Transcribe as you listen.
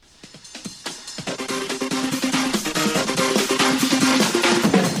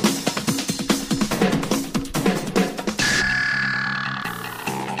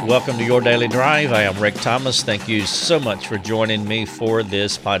welcome to Your Daily Drive. I am Rick Thomas. Thank you so much for joining me for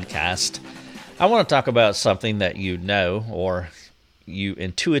this podcast. I want to talk about something that you know or you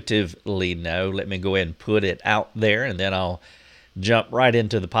intuitively know. Let me go ahead and put it out there, and then I'll jump right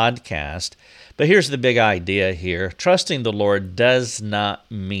into the podcast. But here's the big idea here. Trusting the Lord does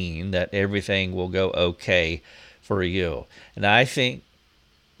not mean that everything will go okay for you. And I think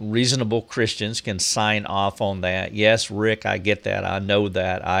reasonable Christians can sign off on that. Yes, Rick, I get that. I know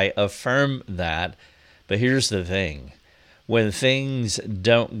that. I affirm that. But here's the thing. When things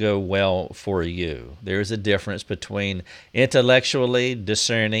don't go well for you, there's a difference between intellectually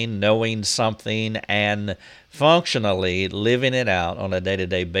discerning, knowing something, and functionally living it out on a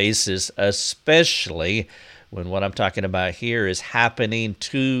day-to-day basis, especially when what I'm talking about here is happening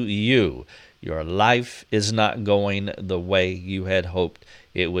to you. Your life is not going the way you had hoped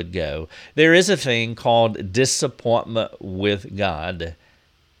it would go. There is a thing called disappointment with God.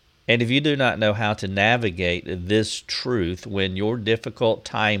 And if you do not know how to navigate this truth when your difficult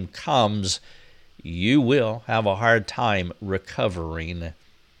time comes, you will have a hard time recovering.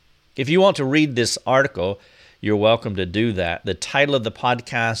 If you want to read this article, you're welcome to do that. The title of the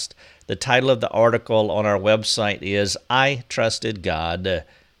podcast, the title of the article on our website is I Trusted God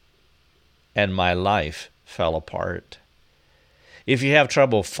and My Life Fell Apart. If you have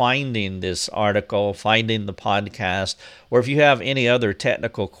trouble finding this article, finding the podcast, or if you have any other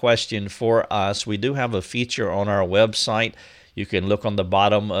technical question for us, we do have a feature on our website. You can look on the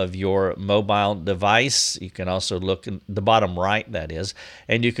bottom of your mobile device. You can also look in the bottom right, that is,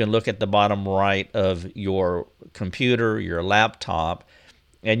 and you can look at the bottom right of your computer, your laptop,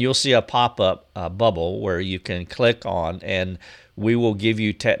 and you'll see a pop-up bubble where you can click on, and we will give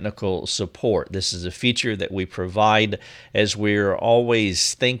you technical support. This is a feature that we provide as we're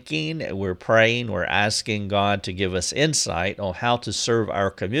always thinking, we're praying, we're asking God to give us insight on how to serve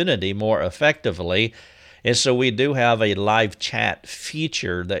our community more effectively. And so we do have a live chat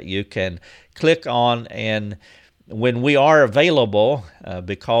feature that you can click on, and when we are available,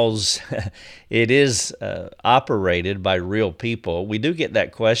 because it is operated by real people, we do get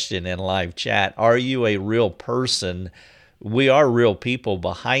that question in live chat, are you a real person? We are real people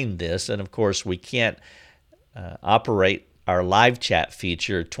behind this, and of course we can't operate our live chat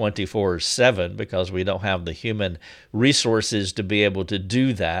feature 24/7 because we don't have the human resources to be able to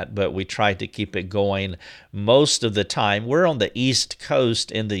do that, but we try to keep it going most of the time. We're on the East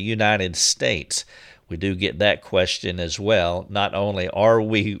Coast in the United States. We do get that question as well. Not only are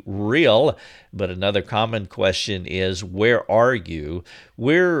we real, but another common question is, where are you?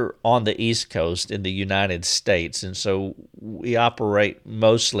 We're on the East Coast in the United States, and so we operate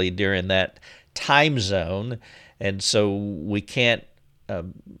mostly during that time zone, and so we can't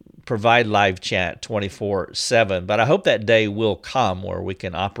provide live chat 24/7. But I hope that day will come where we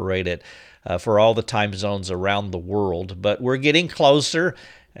can operate it for all the time zones around the world. But we're getting closer.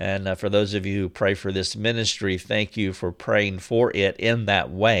 And for those of you who pray for this ministry, thank you for praying for it in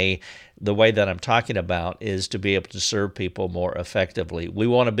that way. The way that I'm talking about is to be able to serve people more effectively. We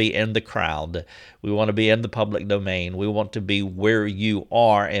want to be in the crowd. We want to be in the public domain. We want to be where you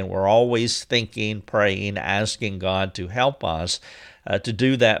are, and we're always thinking, praying, asking God to help us to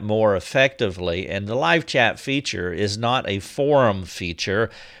do that more effectively. And the live chat feature is not a forum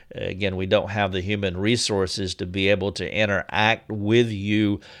feature. Again, we don't have the human resources to be able to interact with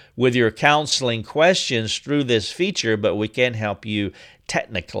you with your counseling questions through this feature, but we can help you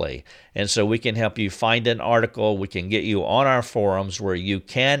technically. And so we can help you find an article. We can get you on our forums where you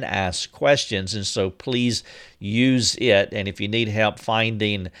can ask questions. And so please use it. And if you need help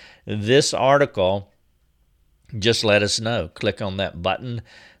finding this article, just let us know. Click on that button,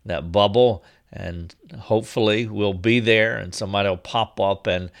 that bubble, and hopefully we'll be there and somebody will pop up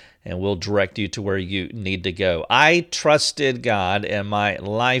and we'll direct you to where you need to go. I trusted God and my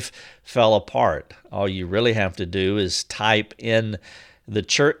life fell apart. All you really have to do is type in the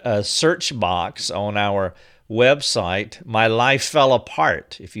search box on our website, my life fell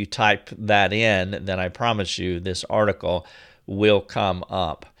apart. If you type that in, then I promise you this article will come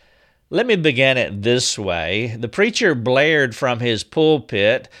up. Let me begin it this way. The preacher blared from his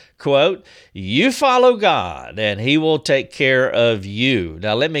pulpit, quote, "You follow God and He will take care of you."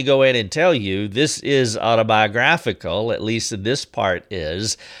 Now let me go ahead and tell you, this is autobiographical, at least this part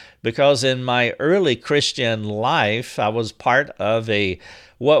is, because in my early Christian life, I was part of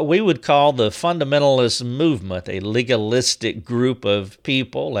what we would call the fundamentalist movement, a legalistic group of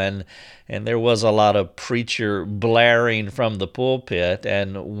people, and there was a lot of preacher blaring from the pulpit.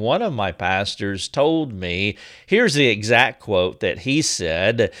 And one of my pastors told me, here's the exact quote that he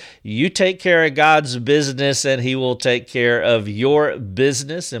said, "You take care of God's business and He will take care of your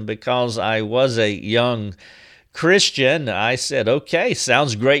business." And because I was a young Christian, I said, okay,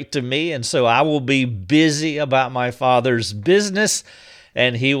 sounds great to me. And so I will be busy about my Father's business,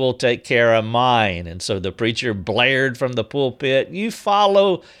 and He will take care of mine. And so the preacher blared from the pulpit, "You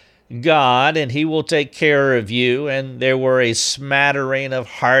follow God, and He will take care of you." And there were a smattering of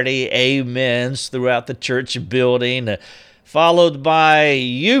hearty amens throughout the church building, followed by,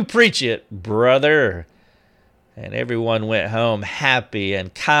 "You preach it, brother." And everyone went home happy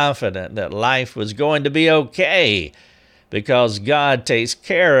and confident that life was going to be okay, because God takes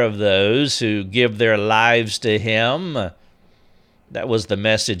care of those who give their lives to Him. That was the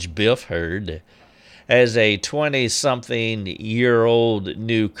message Biff heard. As a 20-something-year-old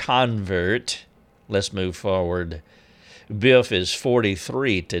new convert, let's move forward. Biff is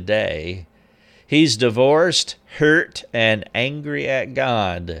 43 today. He's divorced, hurt, and angry at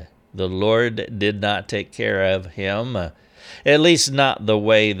God. The Lord did not take care of him, at least not the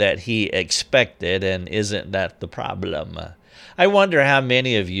way that he expected, and isn't that the problem? I wonder how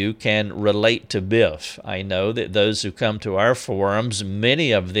many of you can relate to Biff. I know that those who come to our forums,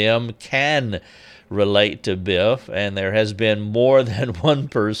 many of them can relate to Biff, and there has been more than one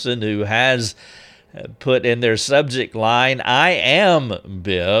person who has put in their subject line, "I am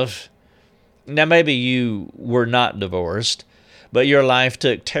Biff." Now, maybe you were not divorced, but your life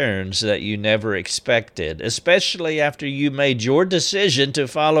took turns that you never expected, especially after you made your decision to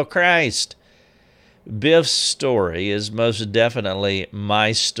follow Christ. Biff's story is most definitely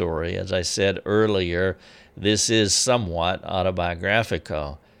my story. As I said earlier, this is somewhat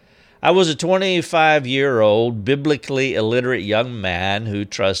autobiographical. I was a 25-year-old, biblically illiterate young man who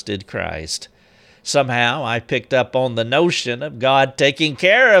trusted Christ. Somehow I picked up on the notion of God taking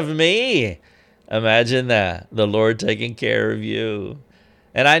care of me. Imagine that, the Lord taking care of you.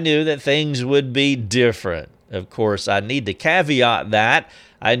 And I knew that things would be different. Of course, I need to caveat that.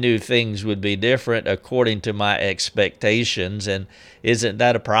 I knew things would be different according to my expectations, and isn't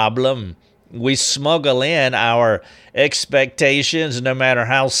that a problem? We smuggle in our expectations, no matter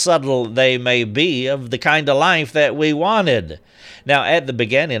how subtle they may be, of the kind of life that we wanted. Now, at the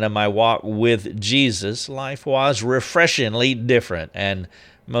beginning of my walk with Jesus, life was refreshingly different and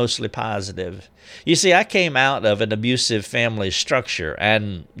mostly positive. You see, I came out of an abusive family structure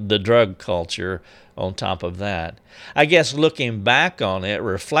and the drug culture on top of that. I guess looking back on it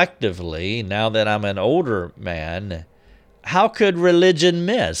reflectively, now that I'm an older man, how could religion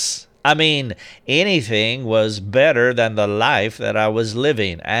miss? I mean, anything was better than the life that I was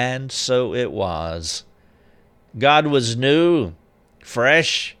living, and so it was. God was new,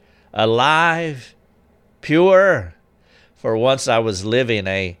 fresh, alive, pure. For once I was living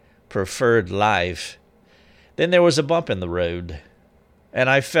a preferred life. Then there was a bump in the road, and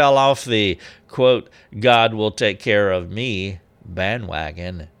I fell off the, quote, "God will take care of me"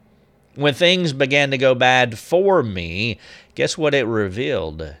 bandwagon. When things began to go bad for me, guess what it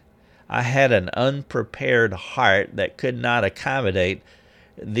revealed? I had an unprepared heart that could not accommodate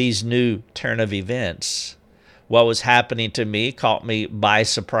these new turn of events. What was happening to me caught me by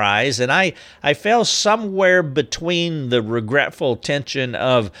surprise, and I fell somewhere between the regretful tension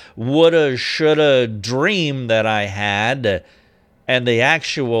of woulda, shoulda dream that I had and the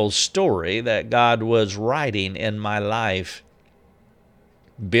actual story that God was writing in my life.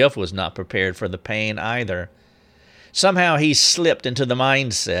 Biff was not prepared for the pain either. Somehow he slipped into the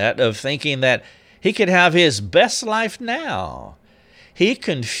mindset of thinking that he could have his best life now. He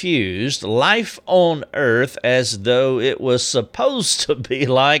confused life on earth as though it was supposed to be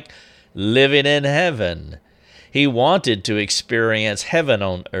like living in heaven. He wanted to experience heaven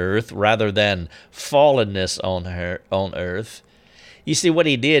on earth rather than fallenness on earth. You see, what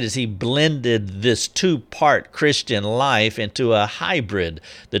he did is he blended this two-part Christian life into a hybrid.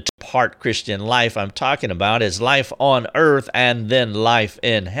 The two-part Christian life I'm talking about is life on earth and then life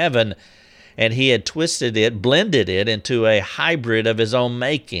in heaven. And he had twisted it, blended it into a hybrid of his own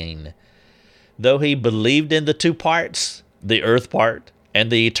making. Though he believed in the two parts, the earth part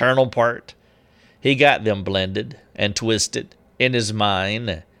and the eternal part, he got them blended and twisted in his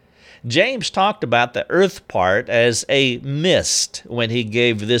mind. James talked about the earth part as a mist when he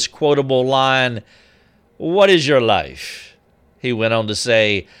gave this quotable line, "What is your life?" He went on to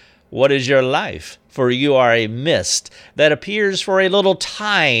say, What is your life? For you are a mist that appears for a little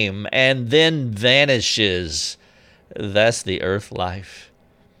time and then vanishes. That's the earth life.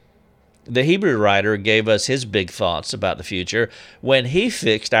 The Hebrew writer gave us his big thoughts about the future when he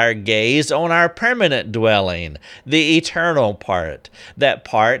fixed our gaze on our permanent dwelling, the eternal part. That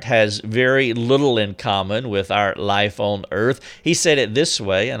part has very little in common with our life on earth. He said it this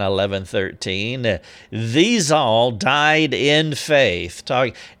way in 11:13, these all died in faith.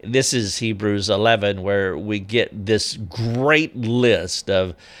 This is Hebrews 11, where we get this great list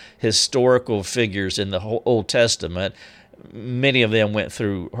of historical figures in the Old Testament. Many of them went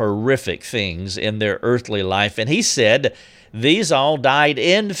through horrific things in their earthly life. And he said, these all died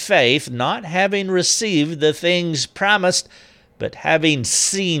in faith, not having received the things promised, but having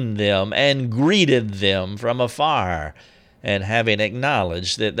seen them and greeted them from afar, and having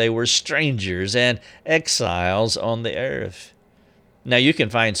acknowledged that they were strangers and exiles on the earth. Now you can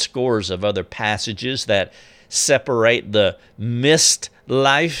find scores of other passages that separate the mist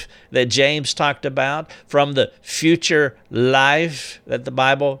life that James talked about from the future life that the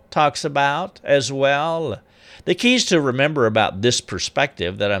Bible talks about as well. The keys to remember about this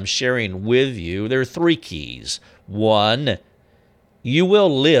perspective that I'm sharing with you, there are three keys. One, you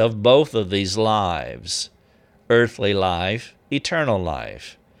will live both of these lives, earthly life, eternal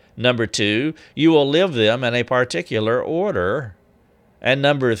life. Number two, you will live them in a particular order. And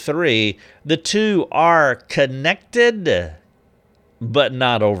number three, the two are connected, but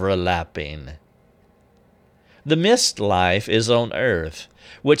not overlapping. The mist life is on earth,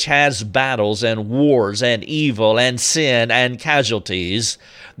 which has battles and wars and evil and sin and casualties.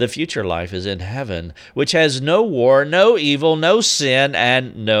 The future life is in heaven, which has no war, no evil, no sin,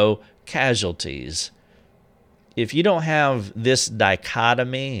 and no casualties. If you don't have this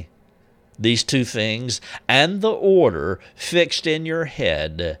dichotomy, these two things, and the order fixed in your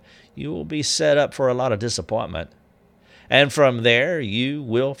head, you will be set up for a lot of disappointment. And from there, you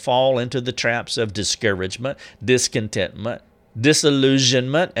will fall into the traps of discouragement, discontentment,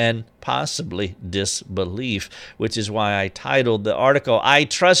 disillusionment, and possibly disbelief, which is why I titled the article, I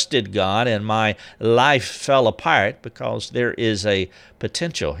Trusted God and My Life Fell Apart, because there is a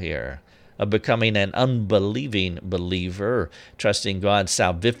potential here of becoming an unbelieving believer, trusting God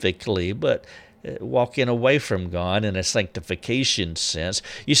salvifically, but walking away from God in a sanctification sense.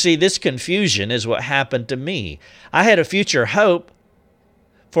 You see, this confusion is what happened to me. I had a future hope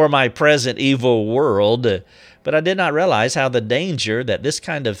for my present evil world, but I did not realize how the danger that this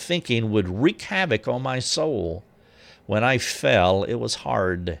kind of thinking would wreak havoc on my soul. When I fell, it was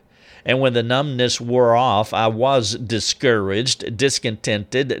hard. And when the numbness wore off, I was discouraged,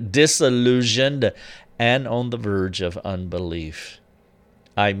 discontented, disillusioned, and on the verge of unbelief.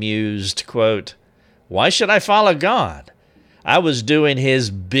 I mused, quote, why should I follow God? I was doing His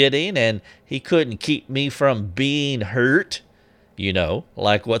bidding, and He couldn't keep me from being hurt. You know,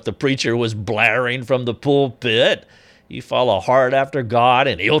 like what the preacher was blaring from the pulpit. You follow hard after God,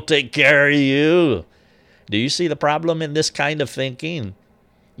 and He'll take care of you. Do you see the problem in this kind of thinking?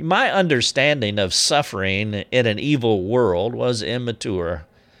 My understanding of suffering in an evil world was immature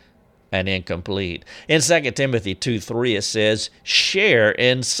and incomplete. In 2 Timothy 2:3 it says, share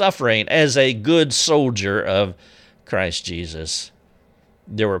in suffering as a good soldier of Christ Jesus.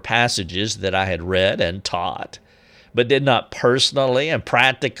 There were passages that I had read and taught, but did not personally and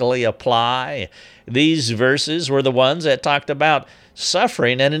practically apply. These verses were the ones that talked about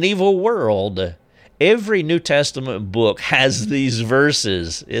suffering in an evil world. Every New Testament book has these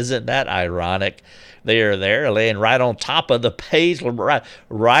verses. Isn't that ironic? They are there laying right on top of the page,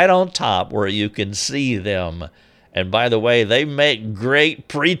 right on top where you can see them. And by the way, they make great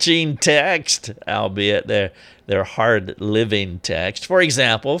preaching text, albeit they're hard living text. For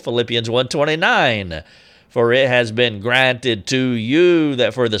example, Philippians 1:29, for it has been granted to you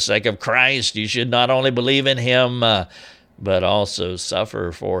that for the sake of Christ you should not only believe in Him, but also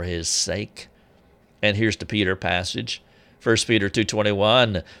suffer for His sake. And here's the Peter passage. 1 Peter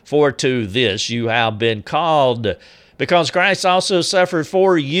 2:21, for to this you have been called, because Christ also suffered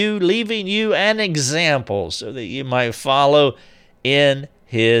for you, leaving you an example, so that you might follow in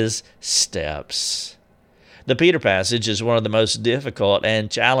His steps. The Peter passage is one of the most difficult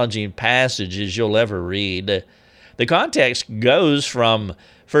and challenging passages you'll ever read. The context goes from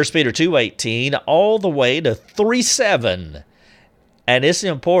 1 Peter 2:18 all the way to 3:7, and it's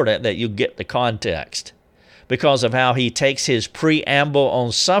important that you get the context, because of how he takes his preamble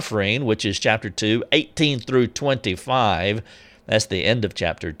on suffering, which is chapter 2, 18 through 25. That's the end of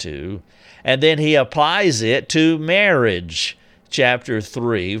chapter 2. And then he applies it to marriage, chapter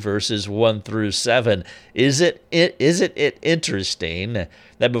 3, verses 1 through 7. Isn't it interesting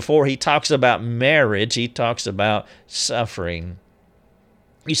that before he talks about marriage, he talks about suffering?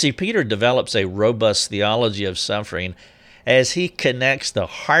 You see, Peter develops a robust theology of suffering as he connects the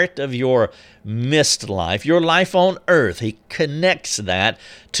heart of your missed life, your life on earth. He connects that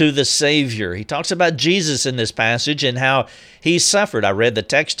to the Savior. He talks about Jesus in this passage and how he suffered. I read the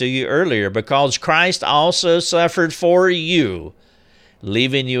text to you earlier, because Christ also suffered for you,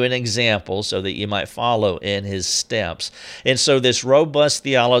 leaving you an example so that you might follow in his steps. And so this robust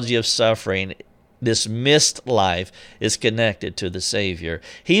theology of suffering, this missed life, is connected to the Savior.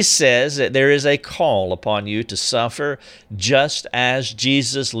 He says that there is a call upon you to suffer just as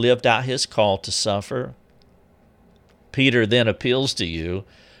Jesus lived out his call to suffer. Peter then appeals to you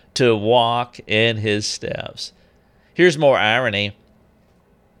to walk in his steps. Here's more irony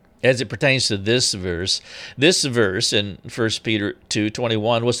as it pertains to this verse. This verse in 1 Peter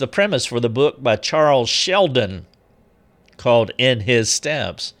 2:21 was the premise for the book by Charles Sheldon called In His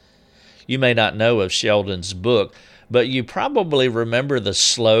Steps. You may not know of Sheldon's book, but you probably remember the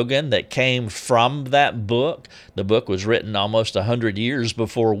slogan that came from that book. The book was written almost 100 years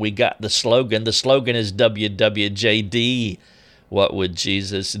before we got the slogan. The slogan is WWJD. What would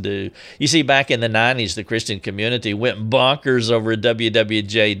Jesus do? You see, back in the 90s, the Christian community went bonkers over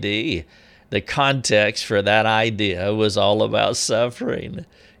WWJD. The context for that idea was all about suffering.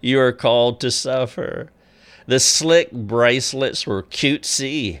 You are called to suffer. The slick bracelets were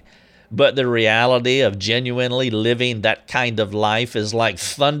cutesy, but the reality of genuinely living that kind of life is like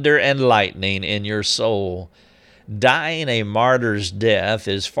thunder and lightning in your soul. Dying a martyr's death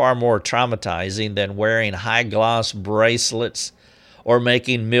is far more traumatizing than wearing high-gloss bracelets or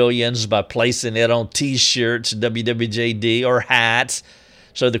making millions by placing it on T-shirts, WWJD, or hats,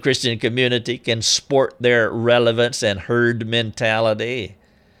 so the Christian community can sport their relevance and herd mentality.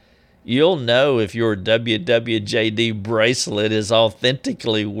 You'll know if your WWJD bracelet is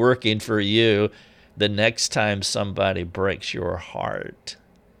authentically working for you the next time somebody breaks your heart.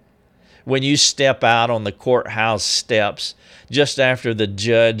 When you step out on the courthouse steps just after the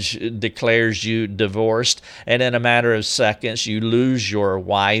judge declares you divorced, and in a matter of seconds you lose your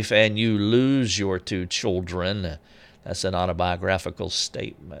wife and you lose your 2 children, that's an autobiographical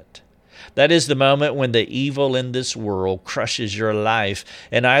statement. That is the moment when the evil in this world crushes your life,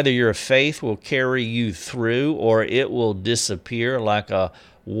 and either your faith will carry you through or it will disappear like a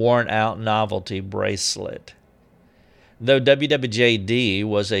worn-out novelty bracelet. Though WWJD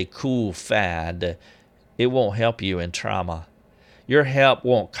was a cool fad, it won't help you in trauma. Your help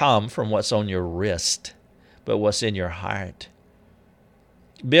won't come from what's on your wrist, but what's in your heart.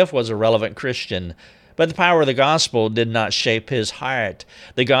 Biff was a relevant Christian, but the power of the gospel did not shape his heart.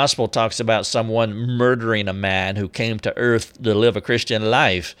 The gospel talks about someone murdering a man who came to earth to live a Christian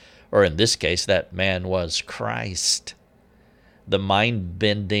life, or in this case, that man was Christ. The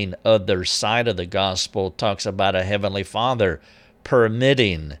mind-bending other side of the gospel talks about a heavenly Father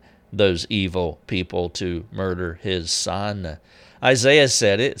permitting those evil people to murder his son. Isaiah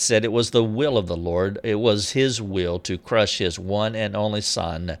said it was the will of the Lord. It was his will to crush his one and only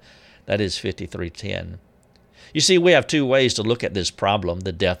son. That is 53:10. You see, we have 2 ways to look at this problem,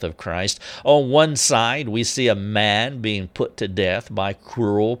 the death of Christ. On one side, we see a man being put to death by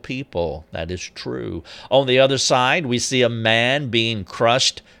cruel people. That is true. On the other side, we see a man being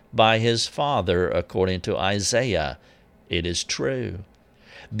crushed by his Father, according to Isaiah. It is true.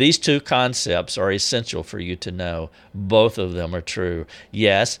 These 2 concepts are essential for you to know. Both of them are true.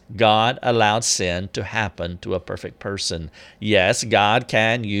 Yes, God allowed sin to happen to a perfect person. Yes, God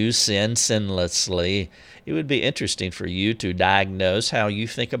can use sin sinlessly. It would be interesting for you to diagnose how you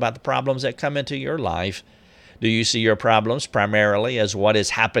think about the problems that come into your life. Do you see your problems primarily as what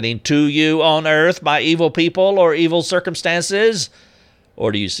is happening to you on earth by evil people or evil circumstances?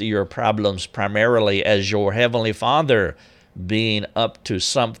 Or do you see your problems primarily as your Heavenly Father being up to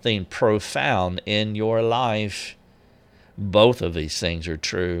something profound in your life? Both of these things are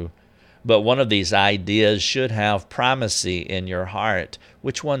true, but one of these ideas should have primacy in your heart.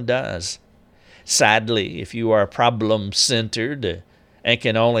 Which one does? Sadly, if you are problem-centered and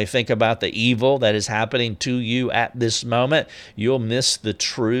can only think about the evil that is happening to you at this moment, you'll miss the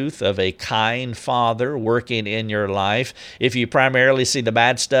truth of a kind Father working in your life. If you primarily see the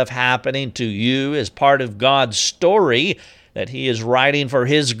bad stuff happening to you as part of God's story that He is writing for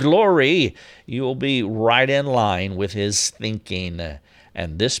His glory, you'll be right in line with His thinking.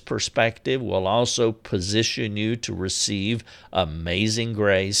 And this perspective will also position you to receive amazing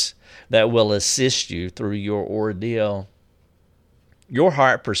grace that will assist you through your ordeal. Your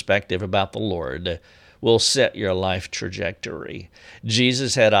heart perspective about the Lord will set your life trajectory.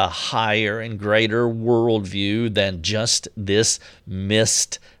 Jesus had a higher and greater worldview than just this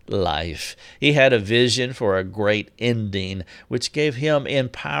missed life. He had a vision for a great ending, which gave him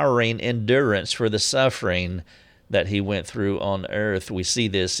empowering endurance for the suffering that he went through on earth. We see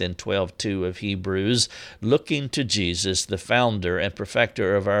this in 12:2 of Hebrews, looking to Jesus, the founder and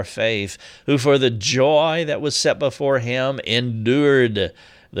perfecter of our faith, who for the joy that was set before him endured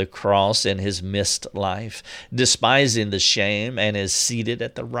the cross in his missed life, despising the shame, and is seated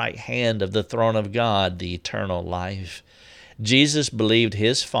at the right hand of the throne of God, the eternal life. Jesus believed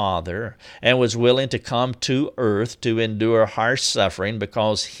his Father and was willing to come to earth to endure harsh suffering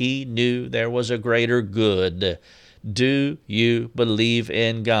because he knew there was a greater good. Do you believe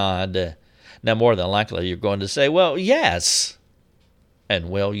in God? Now, more than likely, you're going to say, well, yes. And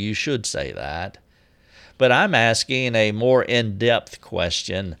well, you should say that. But I'm asking a more in-depth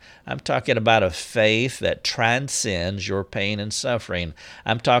question. I'm talking about a faith that transcends your pain and suffering.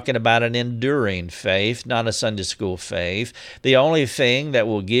 I'm talking about an enduring faith, not a Sunday school faith. The only thing that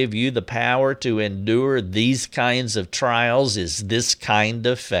will give you the power to endure these kinds of trials is this kind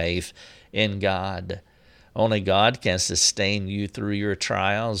of faith in God. Only God can sustain you through your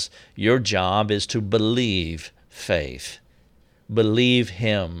trials. Your job is to believe faith. Believe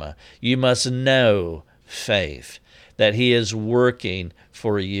Him. You must know faith, that He is working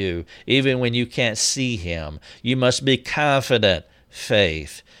for you, even when you can't see Him. You must be confident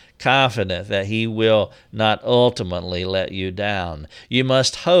faith, confident that He will not ultimately let you down. You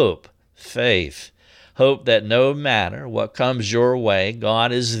must hope faith. Hope that no matter what comes your way,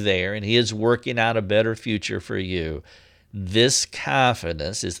 God is there and He is working out a better future for you. This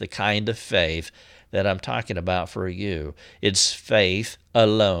confidence is the kind of faith that I'm talking about for you. It's faith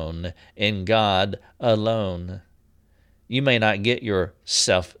alone in God alone. You may not get your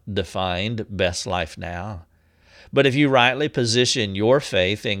self-defined best life now, but if you rightly position your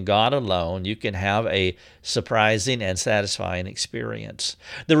faith in God alone, you can have a surprising and satisfying experience.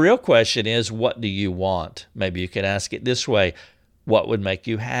 The real question is, what do you want? Maybe you could ask it this way: what would make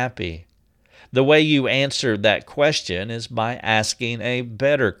you happy? The way you answer that question is by asking a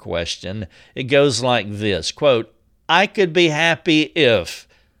better question. It goes like this, quote, I could be happy if,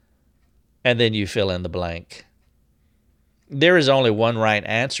 and then you fill in the blank. There is only one right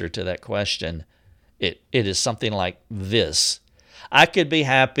answer to that question. It is something like this: I could be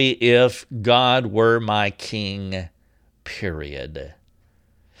happy if God were my king, period.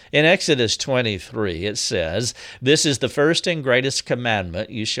 In Exodus 23, it says, This is the first and greatest commandment,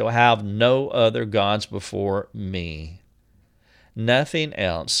 you shall have no other gods before me. Nothing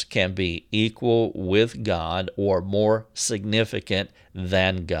else can be equal with God or more significant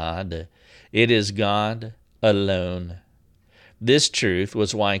than God. It is God alone. This truth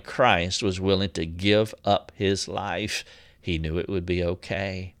was why Christ was willing to give up His life. He knew it would be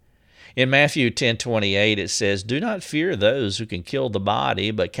okay. In Matthew 10:28, it says, Do not fear those who can kill the body,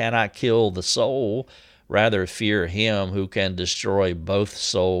 but cannot kill the soul. Rather fear Him who can destroy both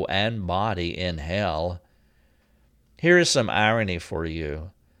soul and body in hell. Here is some irony for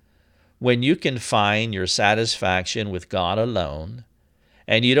you. When you can find your satisfaction with God alone,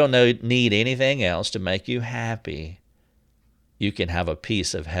 and you don't need anything else to make you happy, you can have a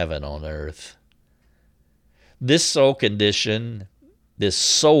piece of heaven on earth. This soul condition is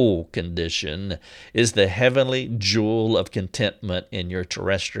the heavenly jewel of contentment in your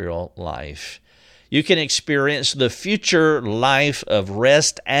terrestrial life. You can experience the future life of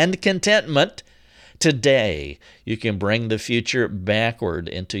rest and contentment today. You can bring the future backward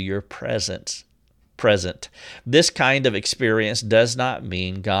into your present. This kind of experience does not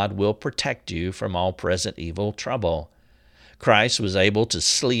mean God will protect you from all present evil trouble. Christ was able to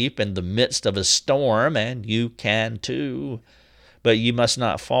sleep in the midst of a storm, and you can too. But you must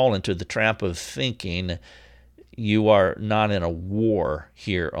not fall into the trap of thinking you are not in a war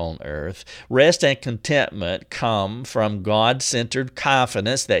here on earth. Rest and contentment come from God-centered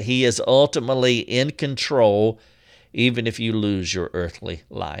confidence that He is ultimately in control, even if you lose your earthly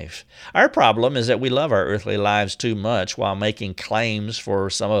life. Our problem is that we love our earthly lives too much while making claims for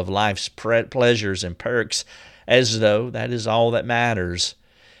some of life's pleasures and perks, as though that is all that matters.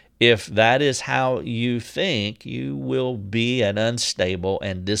 If that is how you think, you will be an unstable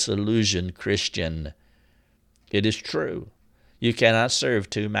and disillusioned Christian. It is true. You cannot serve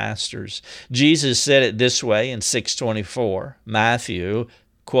two masters. Jesus said it this way in 6:24, Matthew,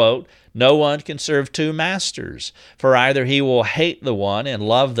 quote, No one can serve two masters, for either he will hate the one and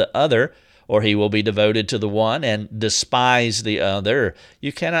love the other, or he will be devoted to the one and despise the other.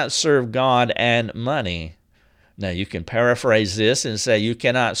 You cannot serve God and money. Now, you can paraphrase this and say you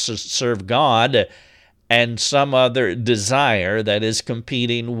cannot serve God and some other desire that is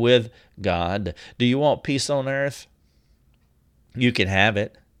competing with God. Do you want peace on earth? You can have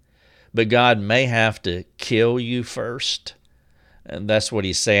it, but God may have to kill you first. And that's what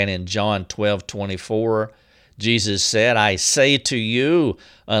he's saying in John 12:24. Jesus said, I say to you,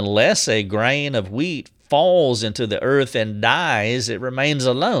 unless a grain of wheat falls into the earth and dies, it remains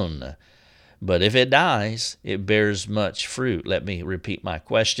alone. But if it dies, it bears much fruit. Let me repeat my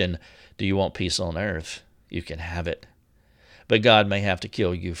question. Do you want peace on earth? You can have it. But God may have to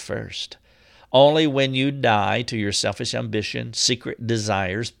kill you first. Only when you die to your selfish ambition, secret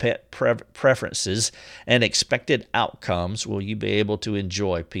desires, pet preferences, and expected outcomes will you be able to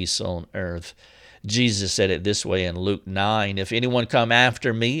enjoy peace on earth. Jesus said it this way in Luke 9, if anyone come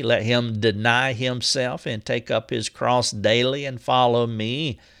after me, let him deny himself and take up his cross daily and follow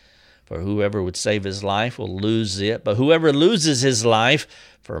me. For whoever would save his life will lose it, but whoever loses his life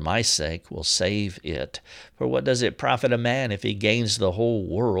for my sake will save it. For what does it profit a man if he gains the whole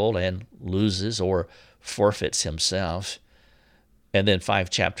world and loses or forfeits himself? And then 5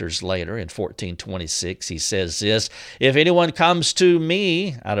 chapters later, in 14:26, he says this, if anyone comes to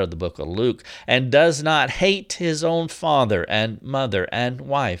me, out of the book of Luke, and does not hate his own father and mother and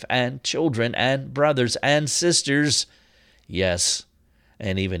wife and children and brothers and sisters, yes,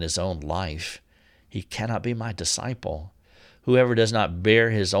 and even his own life, he cannot be my disciple. Whoever does not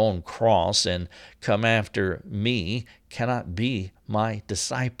bear his own cross and come after me cannot be my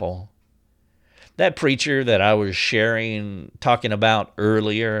disciple. That preacher that I was talking about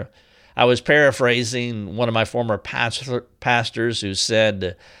earlier, I was paraphrasing one of my former pastors who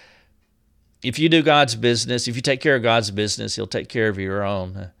said, if you do God's business, if you take care of God's business, he'll take care of your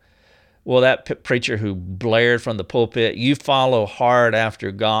own. Well, that preacher who blared from the pulpit, you follow hard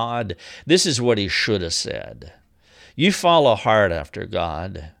after God, this is what he should have said. You follow hard after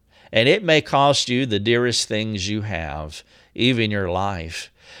God, and it may cost you the dearest things you have, even your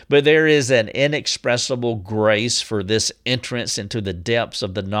life. But there is an inexpressible grace for this entrance into the depths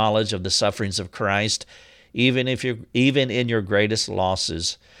of the knowledge of the sufferings of Christ. Even in your greatest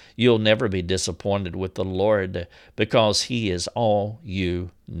losses, you'll never be disappointed with the Lord because he is all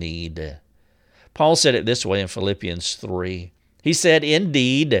you need. Paul said it this way in Philippians 3. He said,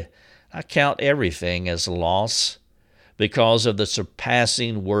 indeed, I count everything as loss because of the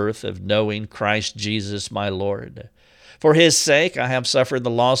surpassing worth of knowing Christ Jesus my Lord. For his sake I have suffered the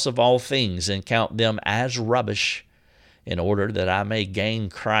loss of all things and count them as rubbish, in order that I may gain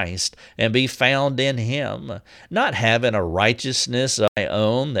Christ and be found in him, not having a righteousness of my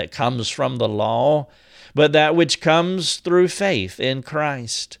own that comes from the law, but that which comes through faith in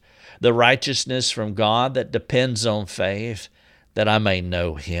Christ, the righteousness from God that depends on faith, that I may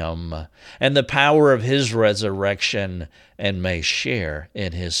know him and the power of his resurrection and may share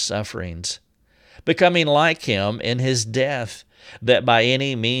in his sufferings, becoming like him in his death, that by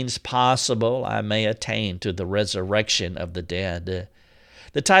any means possible I may attain to the resurrection of the dead.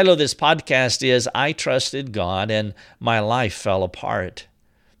 The title of this podcast is I Trusted God and My Life Fell Apart.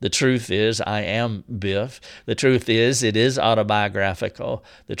 The truth is, I am Biff. The truth is, it is autobiographical.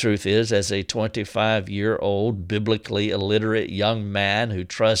 The truth is, as a 25-year-old, biblically illiterate young man who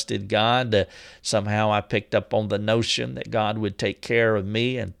trusted God, somehow I picked up on the notion that God would take care of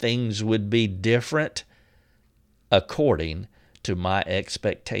me and things would be different according to my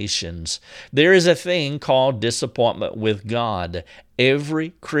expectations. There is a thing called disappointment with God. Every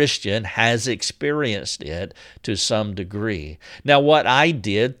Christian has experienced it to some degree. Now, what I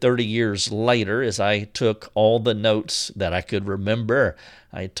did 30 years later is I took all the notes that I could remember.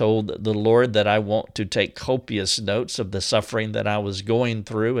 I told the Lord that I want to take copious notes of the suffering that I was going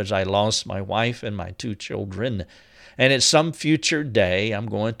through as I lost my wife and my 2 children. And at some future day, I'm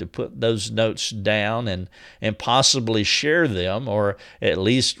going to put those notes down and possibly share them, or at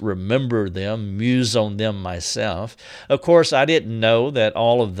least remember them, muse on them myself. Of course, I didn't know that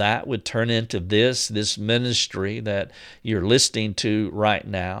all of that would turn into this ministry that you're listening to right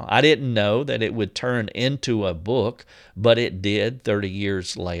now. I didn't know that it would turn into a book, but it did 30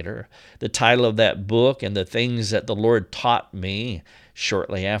 years later. The title of that book and the things that the Lord taught me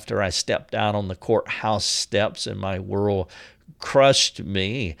shortly after I stepped out on the courthouse steps and my world crushed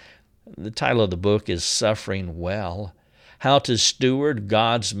me. The title of the book is Suffering Well: How to Steward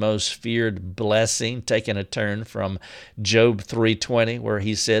God's Most Feared Blessing, taking a turn from Job 3:20, where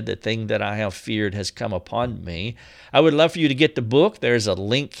he said, the thing that I have feared has come upon me. I would love for you to get the book. There's a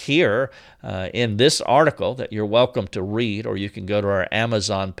link here in this article that you're welcome to read, or you can go to our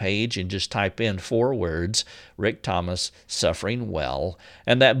Amazon page and just type in 4 words, Rick Thomas, Suffering Well.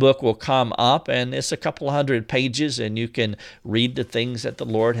 And that book will come up, and it's a couple hundred pages, and you can read the things that the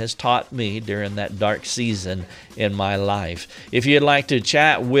Lord has taught me during that dark season in my life. If you'd like to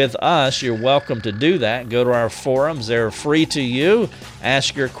chat with us, you're welcome to do that. Go to our forums. They're free to you.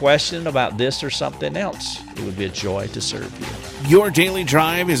 Ask your question about this or something else. It would be a joy to serve you. Your Daily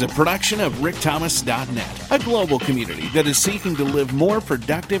Drive is a production of rickthomas.net, a global community that is seeking to live more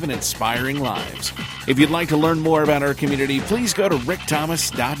productive and inspiring lives. If you'd like to learn more about our community, please go to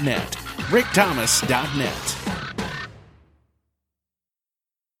rickthomas.net. rickthomas.net.